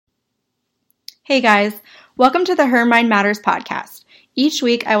Hey guys, welcome to the Her Mind Matters podcast. Each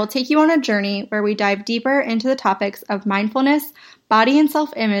week I will take you on a journey where we dive deeper into the topics of mindfulness, body and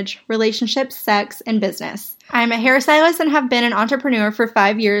self-image, relationships, sex, and business. I'm a hairstylist and have been an entrepreneur for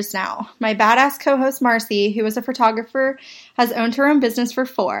 5 years now. My badass co-host Marcy, who is a photographer, has owned her own business for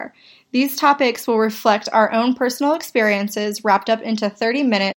 4. These topics will reflect our own personal experiences wrapped up into 30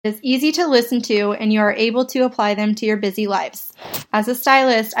 minutes. It's easy to listen to, and you are able to apply them to your busy lives. As a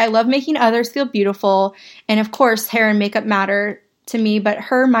stylist, I love making others feel beautiful, and of course, hair and makeup matter to me, but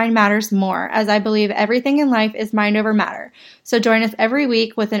her mind matters more, as I believe everything in life is mind over matter. So join us every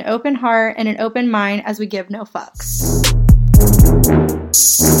week with an open heart and an open mind as we give no fucks.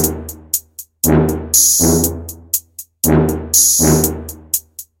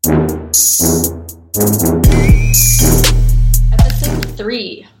 Episode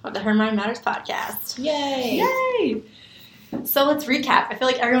 3 of the Her Mind Matters podcast. Yay! Yay! So let's recap. I feel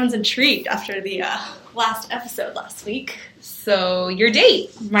like everyone's intrigued after the last episode last week. So, your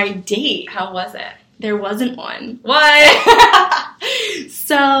date. My date. How was it? There wasn't one. What?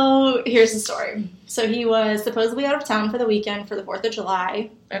 So, here's the story. So, he was supposedly out of town for the weekend for the 4th of July.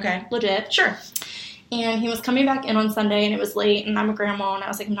 Okay. Legit. Sure. And he was coming back in on Sunday, and it was late, and I'm a grandma, and I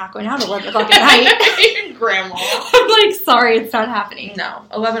was like, I'm not going out at 11 o'clock at night. Grandma. I'm like, sorry, it's not happening. No,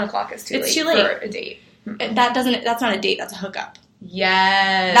 11 o'clock is too late. It's too late. For a date. That's not a date, that's a hookup.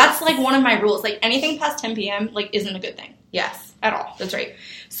 Yes. That's like one of my rules. Like, anything past 10 p.m., like, isn't a good thing. Yes. At all. That's right.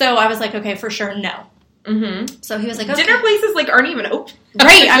 So I was like, okay, for sure, no. Mm-hmm. So he was like, okay. Dinner places, aren't even open.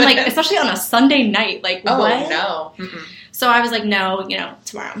 Right. I'm like, especially on a Sunday night. Like, oh, what? no. Mm-mm. So I was like, no,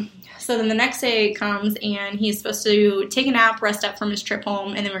 tomorrow. So then the next day comes, and he's supposed to take a nap, rest up from his trip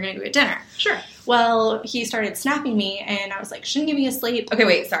home, and then we're going to go get dinner. Sure. Well, he started snapping me, and I was like, shouldn't you be asleep? Okay,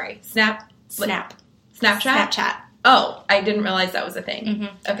 wait, sorry. Snapchat? Snapchat. Oh, I didn't realize that was a thing.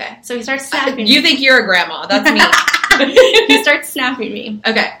 Mm-hmm. Okay. So he starts snapping me. You think you're a grandma. That's me. He starts snapping me.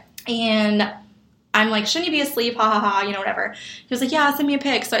 Okay. And I'm like, shouldn't you be asleep? Ha, ha, ha, whatever. He was like, yeah, send me a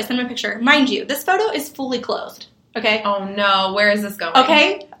pic. So I sent him a picture. Mind you, this photo is fully clothed. Okay? Oh, no. Where is this going?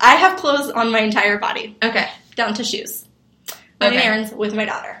 Okay? I have clothes on my entire body. Okay. Down to shoes. Running errands with my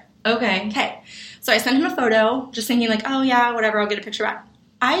daughter. Okay. Okay. So I sent him a photo, just thinking like, oh, yeah, whatever, I'll get a picture back.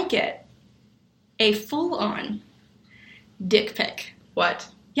 I get a full-on dick pic. What?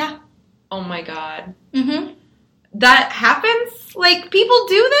 Yeah. Oh, my God. Mm-hmm. That happens? Like, people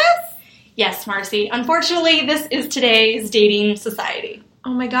do this? Yes, Marcy. Unfortunately, this is today's dating society. Oh,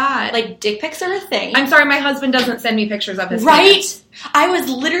 my God. Like, dick pics are a thing. I'm sorry, my husband doesn't send me pictures of his Right? penis. I was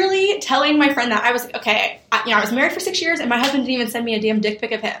literally telling my friend that. I was like, okay, I was married for 6 years, and my husband didn't even send me a damn dick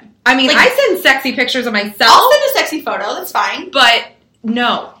pic of him. I mean, like, I send sexy pictures of myself. I'll send a sexy photo. That's fine. But,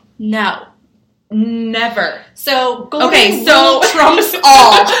 no. No. Never. So, golden rule trumps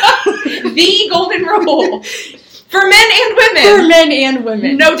all. The golden rule. For men and women. For men and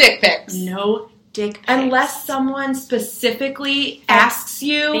women. No dick pics. No dick pics. Unless someone specifically asks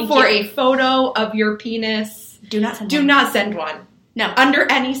you for a photo of your penis. Do not send Do one. not send one. No.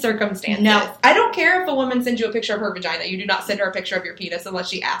 Under any circumstances. No. I don't care if a woman sends you a picture of her vagina. You do not send her a picture of your penis unless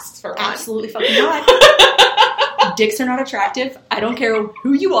she asks for one. Absolutely fucking not. Dicks are not attractive. I don't care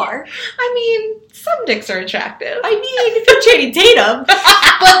who you are. I mean, some dicks are attractive. I mean, if you're Channing Tatum.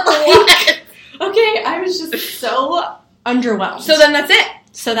 But like, okay, I was just so underwhelmed. So then that's it.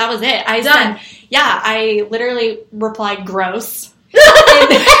 So that was it. I Done. said, yeah, I literally replied gross.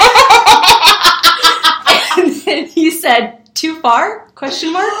 And then he said, too far?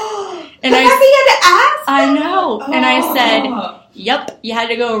 Question mark. And he had to ask? I know. Oh. And I said, yep, you had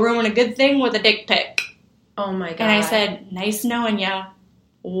to go ruin a good thing with a dick pic. Oh my God. And I said, nice knowing ya.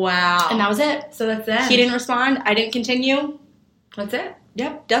 Wow. And that was it. So that's it. He didn't respond. I didn't continue. That's it.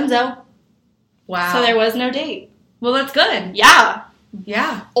 Yep, donezo. Wow. So there was no date. Well, that's good. Yeah.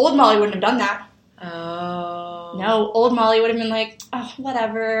 Yeah. Old Molly wouldn't have done that. Oh. No, old Molly would have been like, oh,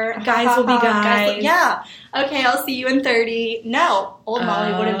 whatever. Guys will be guys. Yeah. Okay, I'll see you in 30. No. Old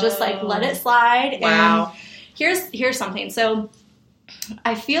Molly would have just, like, let it slide. Wow. And here's something. So,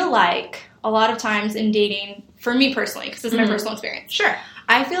 I feel like a lot of times in dating, for me personally, because this is my personal experience. Sure.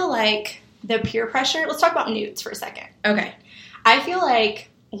 I feel like the peer pressure, let's talk about nudes for a second. Okay. I feel like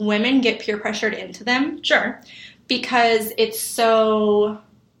women get peer pressured into them. Sure. Because it's so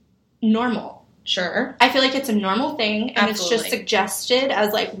normal. Sure. I feel like it's a normal thing, and Absolutely. it's just suggested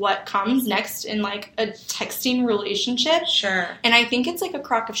as, like, what comes next in, like, a texting relationship. Sure. And I think it's, like, a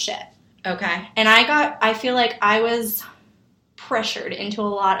crock of shit. Okay. And I feel like I was pressured into a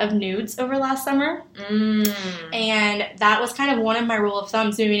lot of nudes over last summer. And that was kind of one of my rule of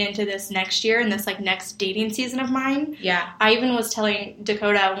thumbs moving into this next year and this, like, next dating season of mine. Yeah. I even was telling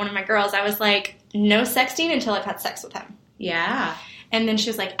Dakota, one of my girls, I was like, no sexting until I've had sex with him. Yeah. And then she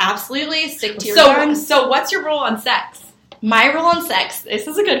was like, absolutely, stick to your guns. So what's your rule on sex? My rule on sex, this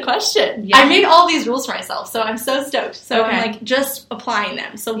is a good question. Yeah. I made all these rules for myself, so I'm so stoked. So okay. I'm, like, just applying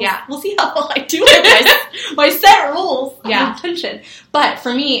them. So we'll see how well I do with my set rules of intention. But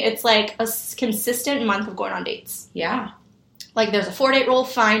for me, it's, like, a consistent month of going on dates. Yeah. Like, there's a 4-date rule,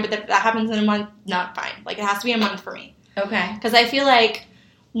 fine, but if that happens in a month, not fine. Like, it has to be a month for me. Okay. Because I feel like,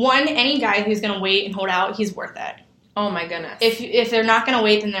 one, any guy who's going to wait and hold out, he's worth it. Oh my goodness. If they're not going to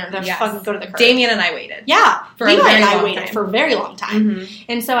wait, then they're fucking go to the curb. Damien and I waited. Yeah. For a very long time. For a very long time.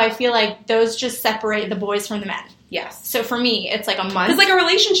 And so I feel like those just separate the boys from the men. Yes. So for me, it's like a month. Because, like, a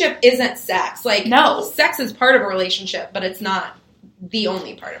relationship isn't sex. Like, no. Sex is part of a relationship, but it's not the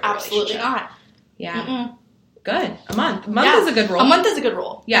only part of a Absolutely relationship. not. Yeah. Mm-mm. Good. A month. A month is a good rule. A month is a good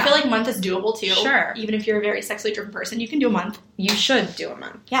rule. Yeah. I feel like a month is doable, too. Sure. Even if you're a very sexually driven person, you can do a month. You should do a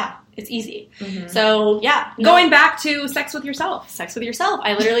month. Yeah. It's easy. So, yeah. Going back to sex with yourself. Sex with yourself.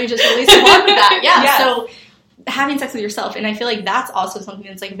 I literally just released a blog with that. Yeah. Yes. So, having sex with yourself. And I feel like that's also something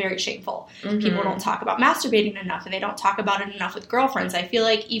that's, like, very shameful. People don't talk about masturbating enough, and they don't talk about it enough with girlfriends. I feel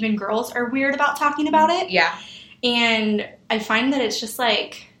like even girls are weird about talking about it. Yeah. And I find that it's just,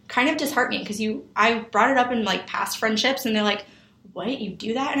 like, kind of disheartening because I brought it up in, like, past friendships, and they're like, what? You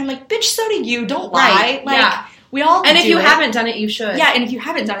do that? And I'm like, bitch, so do you. Don't lie. Right. Like, we all And if you it. haven't done it, you should. Yeah, and if you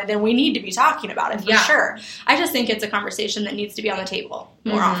haven't done it, then we need to be talking about it for Yeah. sure. I just think it's a conversation that needs to be on the table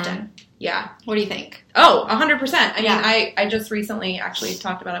more often. Yeah. What do you think? Oh, 100%. I mean, I just recently actually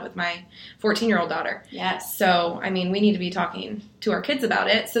talked about it with my 14-year-old daughter. Yes. So, I mean, we need to be talking to our kids about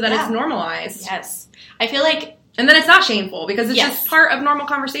it so that it's normalized. Yes. I feel like... And then it's not shameful because it's just part of normal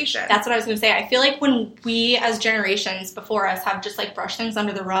conversation. That's what I was going to say. I feel like when we, as generations before us, have just, like, brushed things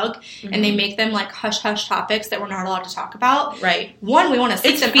under the rug and they make them, like, hush-hush topics that we're not allowed to talk about. Right. One, we want to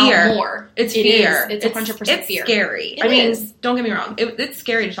seek them out more. It's fear. It's 100% fear. It's scary. I mean, don't get me wrong. It's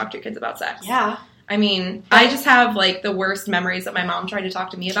scary to talk to your kids about sex. Yeah. I mean, I just have, like, the worst memories that my mom tried to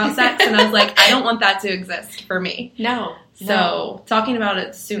talk to me about sex, and I was like, I don't want that to exist for me. No. So, talking about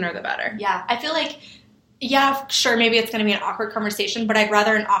it sooner the better. Yeah. I feel like... Yeah, sure, maybe it's going to be an awkward conversation, but I'd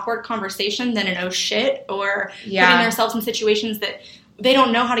rather an awkward conversation than an oh shit or putting themselves in situations that they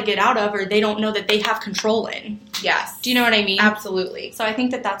don't know how to get out of or they don't know that they have control in. Yes. Do you know what I mean? Absolutely. So I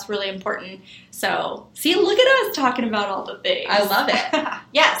think that that's really important. So, see, look at us talking about all the things. I love it.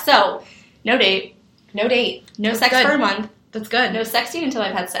 Yeah, so, no date. No date. No That's sex good. for a month. That's good. No sexting until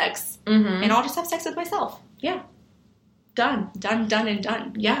I've had sex. And I'll just have sex with myself. Yeah. Done. Done, done, and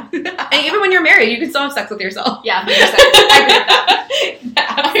done. Yeah. And even when you're married, you can still have sex with yourself. Yeah, 100%.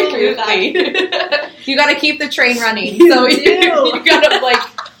 I agree with that. I agree with that. You gotta keep the train running. You so do. You gotta, like...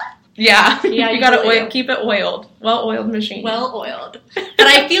 Yeah. Yeah, you gotta really keep it oiled. Well-oiled machine. Well-oiled. But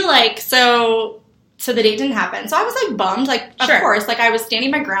I feel like, so the date didn't happen. So I was, like, bummed. Like, of course. Like, I was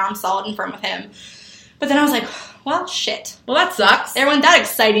standing my ground, solid and firm with him. But then I was like... Well, shit. Well, that sucks. There went that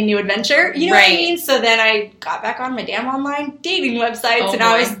exciting new adventure. You know what I mean? So then I got back on my damn online dating websites and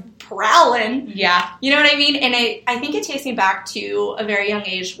I was prowling. Yeah. You know what I mean? And I think it takes me back to a very young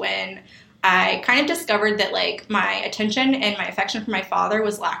age when I kind of discovered that, like, my attention and my affection for my father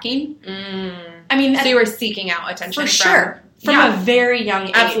was lacking. I mean... So you were seeking out attention for sure. From a very young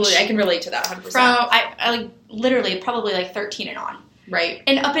age. Absolutely. I can relate to that 100%. I like, literally, probably, like, 13 and on. Right.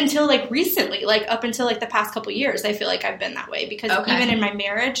 And up until, like, recently, like, up until, like, the past couple years, I feel like I've been that way. Because even in my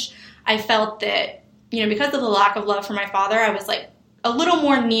marriage, I felt that, you know, because of the lack of love for my father, I was, like, a little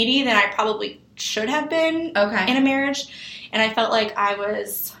more needy than I probably should have been in a marriage. And I felt like I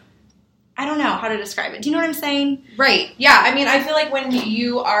was... I don't know how to describe it. Do you know what I'm saying? Right. Yeah. I mean, I feel like when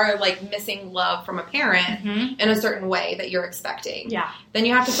you are, like, missing love from a parent in a certain way that you're expecting, then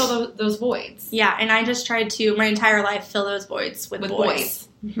you have to fill those voids. Yeah, and I just tried to, my entire life, fill those voids with boys.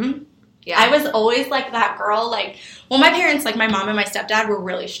 Yeah. I was always, like, that girl, like, well, my parents, like, my mom and my stepdad were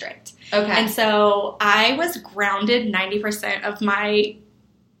really strict. Okay. And so I was grounded 90% of my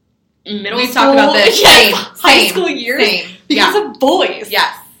middle school. We've talked about this. High school years. Because of boys.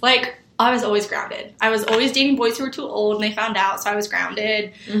 Yes. Like, I was always grounded. I was always dating boys who were too old, and they found out, so I was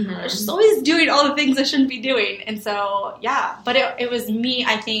grounded. I was just always doing all the things I shouldn't be doing. And so, yeah. But it was me,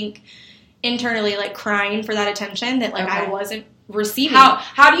 I think, internally, like, crying for that attention that, like, I wasn't receiving.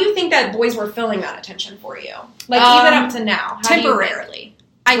 How do you think that boys were filling that attention for you? Like, even up to now? Temporarily.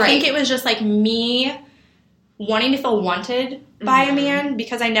 I think it was just, like, me wanting to feel wanted by a man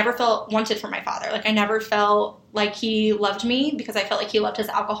because I never felt wanted from my father. Like, I never felt like he loved me because I felt like he loved his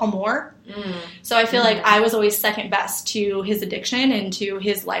alcohol more. So I feel like I was always second best to his addiction and to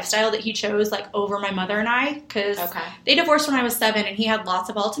his lifestyle that he chose, like, over my mother and I, because they divorced when I was 7, and he had lots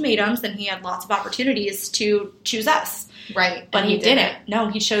of ultimatums and he had lots of opportunities to choose us. Right. But he didn't. No,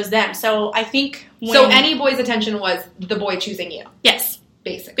 he chose them. So I think So any boy's attention was the boy choosing you. Yes.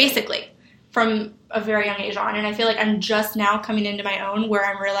 Basically. From a very young age on. And I feel like I'm just now coming into my own where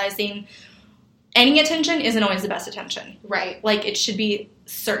I'm realizing any attention isn't always the best attention. Right. Like, it should be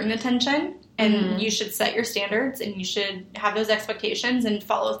certain attention, and you should set your standards, and you should have those expectations and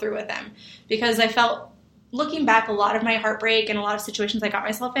follow through with them. Because I felt, looking back, a lot of my heartbreak and a lot of situations I got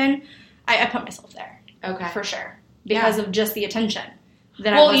myself in, I put myself there. Okay. For sure. Because of just the attention.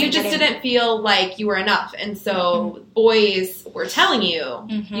 Well, you just didn't feel like you were enough, and so boys were telling you,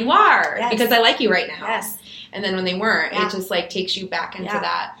 you are, because I like you right now. Yes. And then when they weren't, it just, like, takes you back into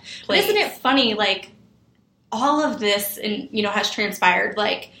that place. Isn't it funny, like, all of this, and has transpired,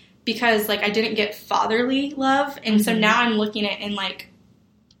 like, because, like, I didn't get fatherly love, and so now I'm looking at it in, like,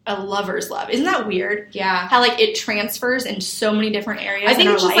 a lover's love. Isn't that weird? Yeah. How, like, it transfers in so many different areas. I think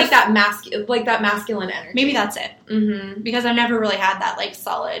in it's our just life. like that masculine energy. Maybe that's it. Because I've never really had that, like,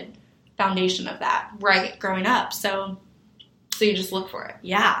 solid foundation of that growing up. So you just look for it.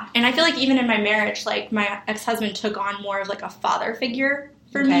 Yeah. And I feel like even in my marriage, like, my ex-husband took on more of, like, a father figure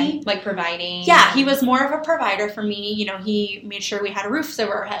for me. Like providing. Yeah, he was more of a provider for me. He made sure we had a roof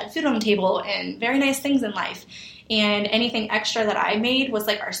over our head, food on the table, and very nice things in life. And anything extra that I made was,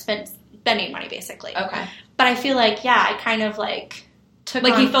 like, our spending money, basically. Okay. But I feel like, I kind of, like, took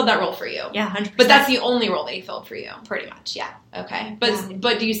Like, on... he filled that role for you. Yeah, 100%. But that's the only role that he filled for you. Pretty much, yeah. Okay.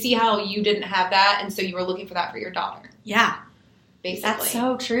 But do you see how you didn't have that, and so you were looking for that for your daughter? Yeah. Basically. That's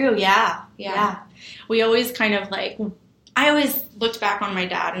so true, yeah. We always kind of, like... I always looked back on my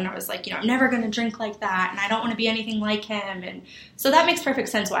dad, and I was like, I'm never going to drink like that, and I don't want to be anything like him. And so that makes perfect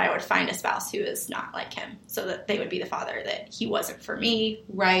sense why I would find a spouse who is not like him, so that they would be the father that he wasn't for me.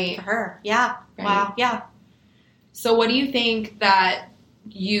 Right. For her. Yeah. Right. Wow. Yeah. So what do you think that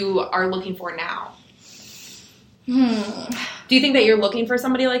you are looking for now? Do you think that you're looking for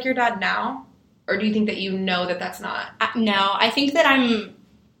somebody like your dad now? Or do you think that you know that that's not? No, I think that I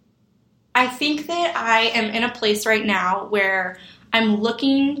am in a place right now where I'm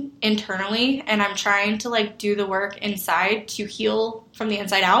looking internally, and I'm trying to, like, do the work inside to heal from the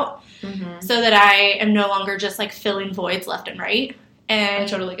inside out, so that I am no longer just, like, filling voids left and right. And I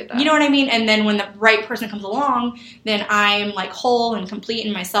totally get that. You know what I mean? And then when the right person comes along, then I'm, like, whole and complete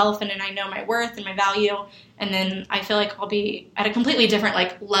in myself, and then I know my worth and my value, and then I feel like I'll be at a completely different,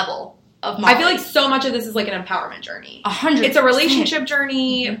 like, level of my I feel like so much of this is, like, an empowerment journey. 100%. It's a relationship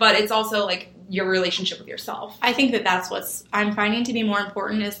journey, but it's also, like, your relationship with yourself. I think that that's what's I'm finding to be more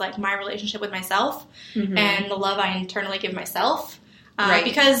important is, like, my relationship with myself and the love I internally give myself.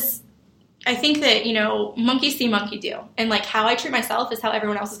 Because I think that, monkey see, monkey do. And, like, how I treat myself is how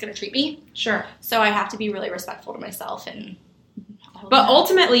everyone else is going to treat me. Sure. So I have to be really respectful to myself. But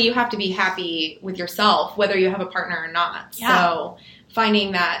ultimately, you have to be happy with yourself, whether you have a partner or not. Yeah. So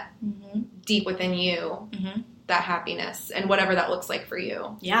finding that deep within you, that happiness, and whatever that looks like for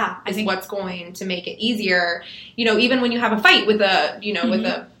you, is what's going to make it easier. Even when you have a fight with a, with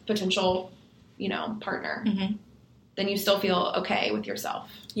a potential, partner, then you still feel okay with yourself.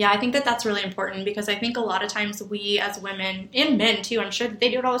 Yeah, I think that that's really important, because I think a lot of times we as women, and men too, I'm sure that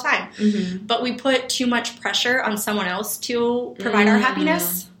they do it all the time, but we put too much pressure on someone else to provide our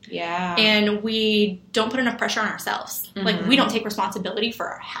happiness. Yeah. And we don't put enough pressure on ourselves. Like, we don't take responsibility for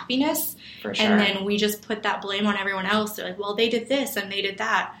our happiness. For sure. And then we just put that blame on everyone else. They're like, well, they did this and they did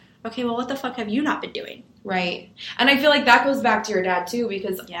that. Okay, well, what the fuck have you not been doing? Right. And I feel like that goes back to your dad, too,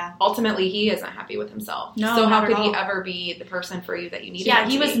 because ultimately he isn't happy with himself. No, so how could he ever be the person for you that you needed him to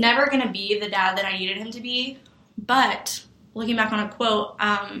be? Yeah, he was never going to be the dad that I needed him to be. But looking back on a quote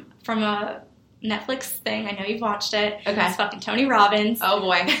from a Netflix thing, I know you've watched it. Okay. It's fucking Tony Robbins. Oh,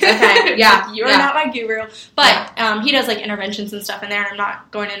 boy. Okay. Yeah. You are not my guru. But he does, like, interventions and stuff in there, and I'm not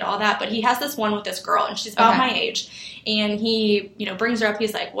going into all that. But he has this one with this girl, and she's about my age. And he, brings her up.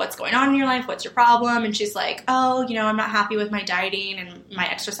 He's like, what's going on in your life? What's your problem? And she's like, oh, I'm not happy with my dieting and my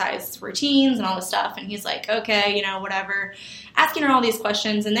exercise routines and all this stuff. And he's like, okay, whatever. Asking her all these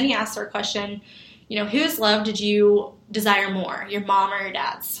questions. And then he asks her a question, whose love did you desire more, your mom or your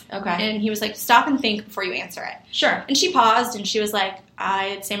dad's? Okay. And he was like, stop and think before you answer it. Sure. And she paused, and she was like,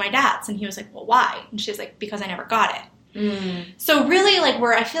 I'd say my dad's. And he was like, well, why? And she was like, because I never got it. So really, like,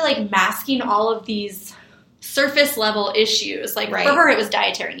 I feel like masking all of these surface level issues. Like, Right. for her, it was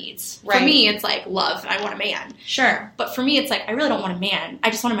dietary needs. Right. For me, it's like love. I want a man. Sure. But for me, it's like, I really don't want a man. I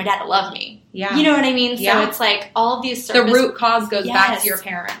just wanted my dad to love me. Yeah. You know what I mean? So Yeah. it's like all of these surface... The root cause goes back Yes. to your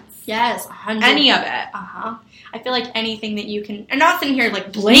parents. Yes, 100. Any of it. Uh-huh. I feel like anything that you can... I'm not sitting here,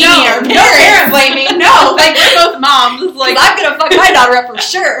 like, blaming No, our no parents. parent blaming. No, like, we're both moms. Like, I'm going to fuck my daughter up for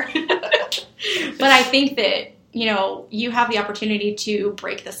sure. But I think that, you know, you have the opportunity to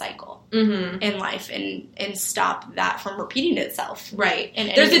break the cycle in life and stop that from repeating itself. Right. In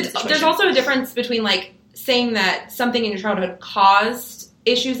There's also a difference between, like, saying that something in your childhood caused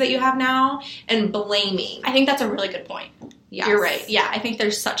issues that you have now and blaming. I think that's a really good point. Yes. You're right. Yeah, I think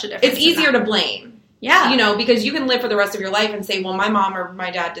there's such a difference. It's easier to blame. Yeah. You know, because you can live for the rest of your life and say, well, my mom or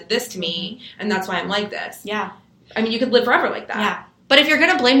my dad did this to me, and that's why I'm like this. Yeah. I mean, you could live forever like that. Yeah. But if you're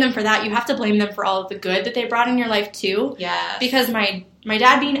going to blame them for that, you have to blame them for all of the good that they brought in your life, too. Yeah. Because my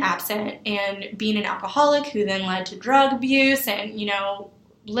dad being absent and being an alcoholic who then led to drug abuse and, you know,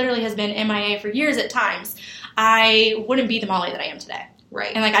 literally has been MIA for years at times, I wouldn't be the Molly that I am today.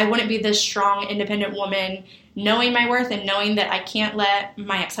 Right. And, like, I wouldn't be this strong, independent woman knowing my worth and knowing that I can't let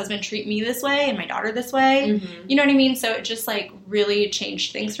my ex-husband treat me this way and my daughter this way. Mm-hmm. You know what I mean? So it just, like, really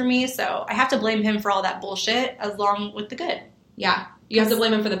changed things for me. So I have to blame him for all that bullshit along with the good. Yeah. You have to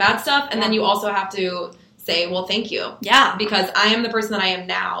blame him for the bad stuff, and then you also have to say, well, thank you. Yeah. Because I am the person that I am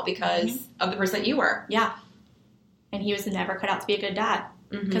now because of the person that you were. Yeah. And he was never cut out to be a good dad.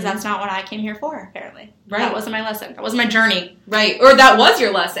 Because that's not what I came here for, apparently. Right. That wasn't my lesson. That wasn't my journey. Right. Or that was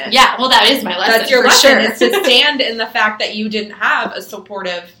your lesson. Yeah, well, that is my lesson. That's your for lesson, sure. is to stand in the fact that you didn't have a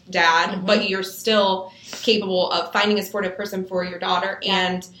supportive dad, but you're still capable of finding a supportive person for your daughter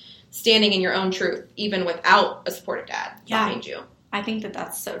and standing in your own truth, even without a supportive dad behind you. I think that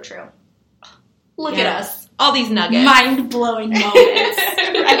that's so true. Look at us. All these nuggets. Mind-blowing moments.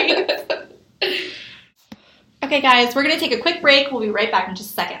 Right? Okay, guys, we're going to take a quick break. We'll be right back in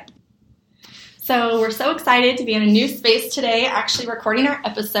just a second. So we're so excited to be in a new space today, actually recording our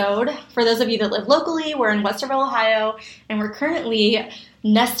episode. For those of you that live locally, we're in Westerville, Ohio, and we're currently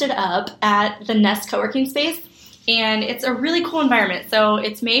nested up at the Nest co-working space. And it's a really cool environment. So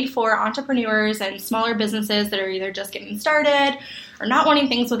it's made for entrepreneurs and smaller businesses that are either just getting started or not wanting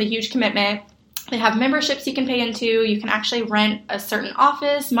things with a huge commitment. They have memberships you can pay into. You can actually rent a certain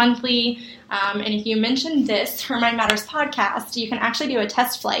office monthly. And if you mention this, Her Mind Matters podcast, you can actually do a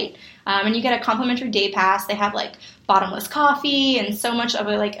test flight. And you get a complimentary day pass. They have like bottomless coffee and so much of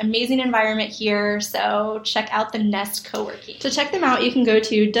a like amazing environment here. So check out the Nest Coworking. To check them out, you can go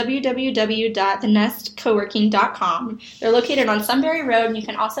to www.thenestcoworking.com. They're located on Sunbury Road, and you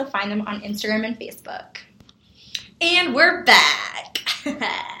can also find them on Instagram and Facebook. And we're back.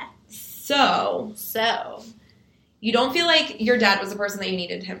 So, you don't feel like your dad was the person that you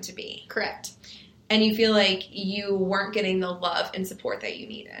needed him to be. Correct. And you feel like you weren't getting the love and support that you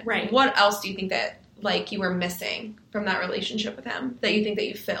needed. Right. What else do you think that, like, you were missing from that relationship with him that you think that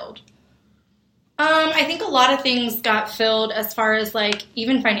you filled? I think a lot of things got filled as far as, like,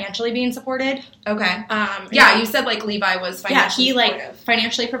 even financially being supported. Okay. Yeah, you said, like, Levi was financially supportive. supportive. Like,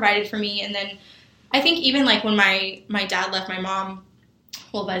 financially provided for me. And then I think even, like, when my dad left my mom,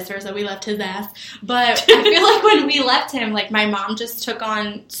 well, vice versa, we left his ass. But I feel like when we left him, like, my mom just took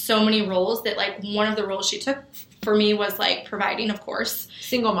on so many roles that, like, one of the roles she took for me was, like, providing, of course.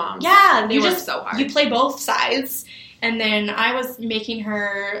 Single moms. Yeah. They work so hard. You play both sides. And then I was making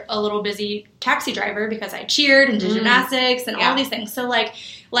her a little busy taxi driver because I cheered and did gymnastics and all these things. So, like,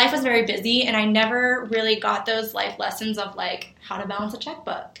 life was very busy, and I never really got those life lessons of, like, how to balance a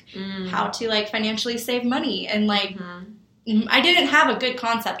checkbook, how to, like, financially save money, and, like, I didn't have a good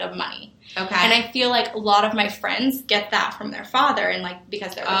concept of money. Okay. And I feel like a lot of my friends get that from their father, and, like,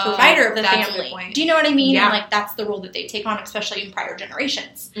 because they're the provider of the family. Do you know what I mean? Yeah. And, like, that's the role that they take on, especially in prior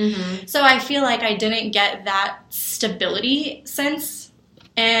generations. Mm-hmm. So I feel like I didn't get that stability sense,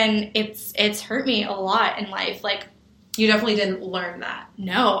 and it's hurt me a lot in life. Like, you definitely didn't learn that.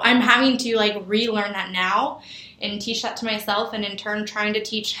 No, I'm having to, like, relearn that now and teach that to myself, and in turn trying to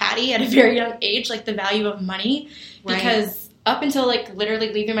teach Hattie at a very young age, like, the value of money. Right. Because up until, like,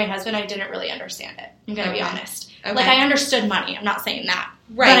 literally leaving my husband, I didn't really understand it. I'm going to be honest. Okay. Like, I understood money. I'm not saying that.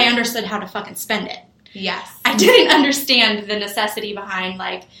 Right. But I understood how to fucking spend it. Yes. I didn't understand the necessity behind,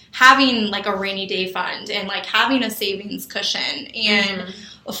 like, having, like, a rainy day fund and, like, having a savings cushion. And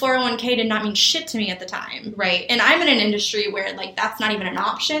a 401k did not mean shit to me at the time. Right. And I'm in an industry where, like, that's not even an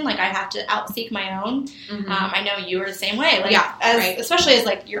option. Like, I have to outseek my own. I know you are the same way. Like, especially as,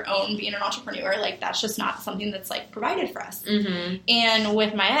 like, your own being an entrepreneur, like, that's just not something that's, like, provided for us. And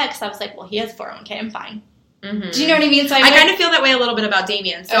with my ex, I was like, well, he has 401k. I'm fine. Mm-hmm. Do you know what I mean? So I kind of feel that way a little bit about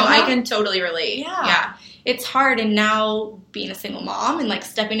Damien, so I can totally relate. Yeah. It's hard, and now being a single mom and, like,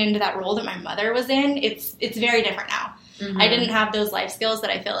 stepping into that role that my mother was in, it's very different now. Mm-hmm. I didn't have those life skills that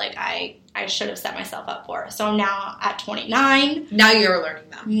I feel like I should have set myself up for. So now at 29. Now you're learning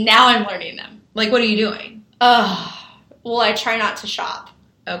them. Now I'm learning them. Like, what are you doing? Well, I try not to shop.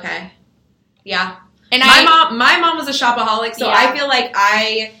 Okay. Yeah. And my mom was a shopaholic, so I feel like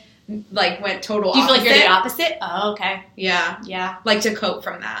I went total opposite. Do you feel like you're the opposite? Oh, okay. Yeah. Yeah. Like, to cope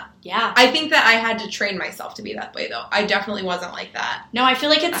from that. Yeah. I think that I had to train myself to be that way, though. I definitely wasn't like that. No, I feel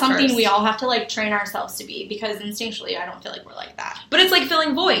like it's something we all have to, like, train ourselves to be, because instinctually I don't feel like we're like that. But it's like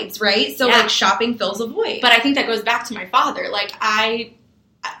filling voids, right? So, like, shopping fills a void. But I think that goes back to my father. Like,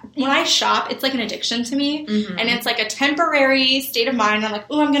 when I shop, it's like an addiction to me, and it's like a temporary state of mind. I'm like,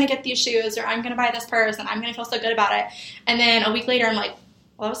 oh, I'm going to get these shoes, or I'm going to buy this purse, and I'm going to feel so good about it. And then a week later, I'm like,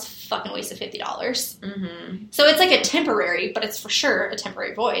 well, that was a fucking waste of $50. Mm-hmm. So it's like a temporary, but it's for sure a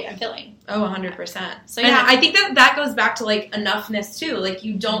temporary void I'm filling. Oh, 100%. So, yeah. And I think that goes back to, like, enoughness, too. Like,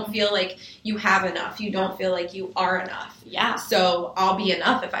 you don't feel like you have enough. You don't feel like you are enough. Yeah. So I'll be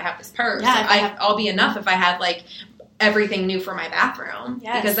enough if I have this purse. Yeah. I'll be enough if I have, like, everything new for my bathroom.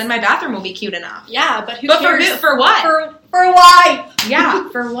 Yes. Because then my bathroom will be cute enough. Yeah, but who cares? For what? For why? Yeah,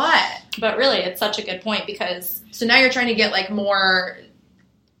 for what? But really, it's such a good point, because... So now you're trying to get, like, more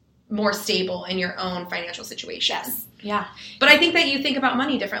stable in your own financial situation. Yes. Yeah. But I think that you think about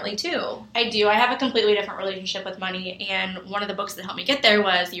money differently, too. I do. I have a completely different relationship with money, and one of the books that helped me get there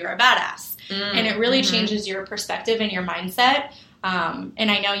was You're a Badass. And it really changes your perspective and your mindset. And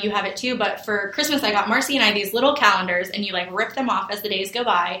I know you have it too, but for Christmas I got Marcy and I these little calendars, and you, like, rip them off as the days go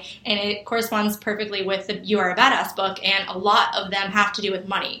by, and it corresponds perfectly with the You Are a Badass book, and a lot of them have to do with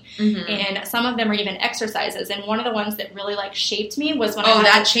money. Mm-hmm. And some of them are even exercises, and one of the ones that really, like, shaped me was when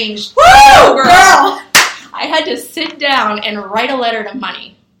that changed. Woo, girl! I had to sit down and write a letter to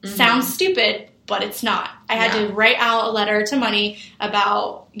money. Mm-hmm. Sounds stupid, but it's not. I had to write out a letter to money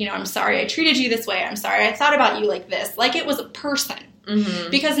about, I'm sorry I treated you this way. I'm sorry I thought about you like this. Like it was a person. Mm-hmm.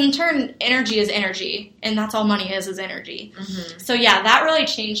 Because in turn, energy is energy, and that's all money is energy. Mm-hmm. So yeah, that really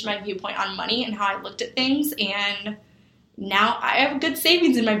changed my viewpoint on money and how I looked at things, and now I have good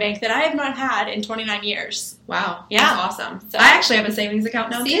savings in my bank that I have not had in 29 years. Wow. Yeah. That's awesome. So, I actually have a savings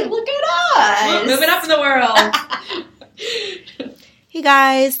account now, too. Look at us. Moving up in the world. Hey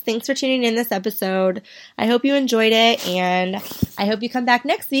guys, thanks for tuning in this episode. I hope you enjoyed it, and I hope you come back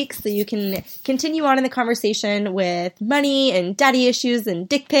next week so you can continue on in the conversation with money and daddy issues and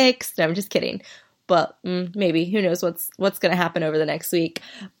dick pics. No, I'm just kidding. But maybe. Who knows what's going to happen over the next week.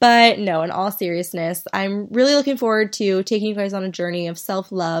 But no, in all seriousness, I'm really looking forward to taking you guys on a journey of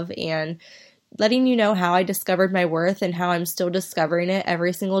self-love and letting you know how I discovered my worth and how I'm still discovering it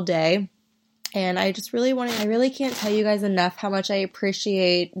every single day. And I really can't tell you guys enough how much I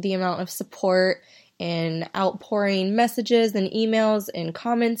appreciate the amount of support and outpouring messages and emails and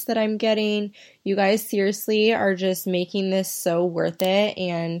comments that I'm getting. You guys seriously are just making this so worth it,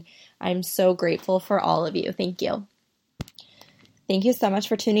 and I'm so grateful for all of you. Thank you. Thank you so much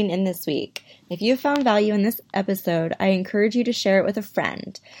for tuning in this week. If you found value in this episode, I encourage you to share it with a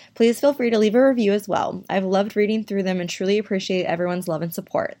friend. Please feel free to leave a review as well. I've loved reading through them and truly appreciate everyone's love and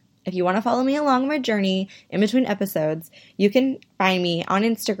support. If you want to follow me along my journey in between episodes, you can find me on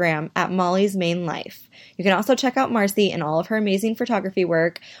Instagram at Molly's Main Life. You can also check out Marcy and all of her amazing photography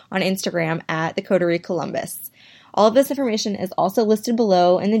work on Instagram at The Coterie Columbus. All of this information is also listed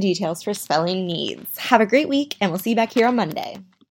below in the details for spelling needs. Have a great week, and we'll see you back here on Monday.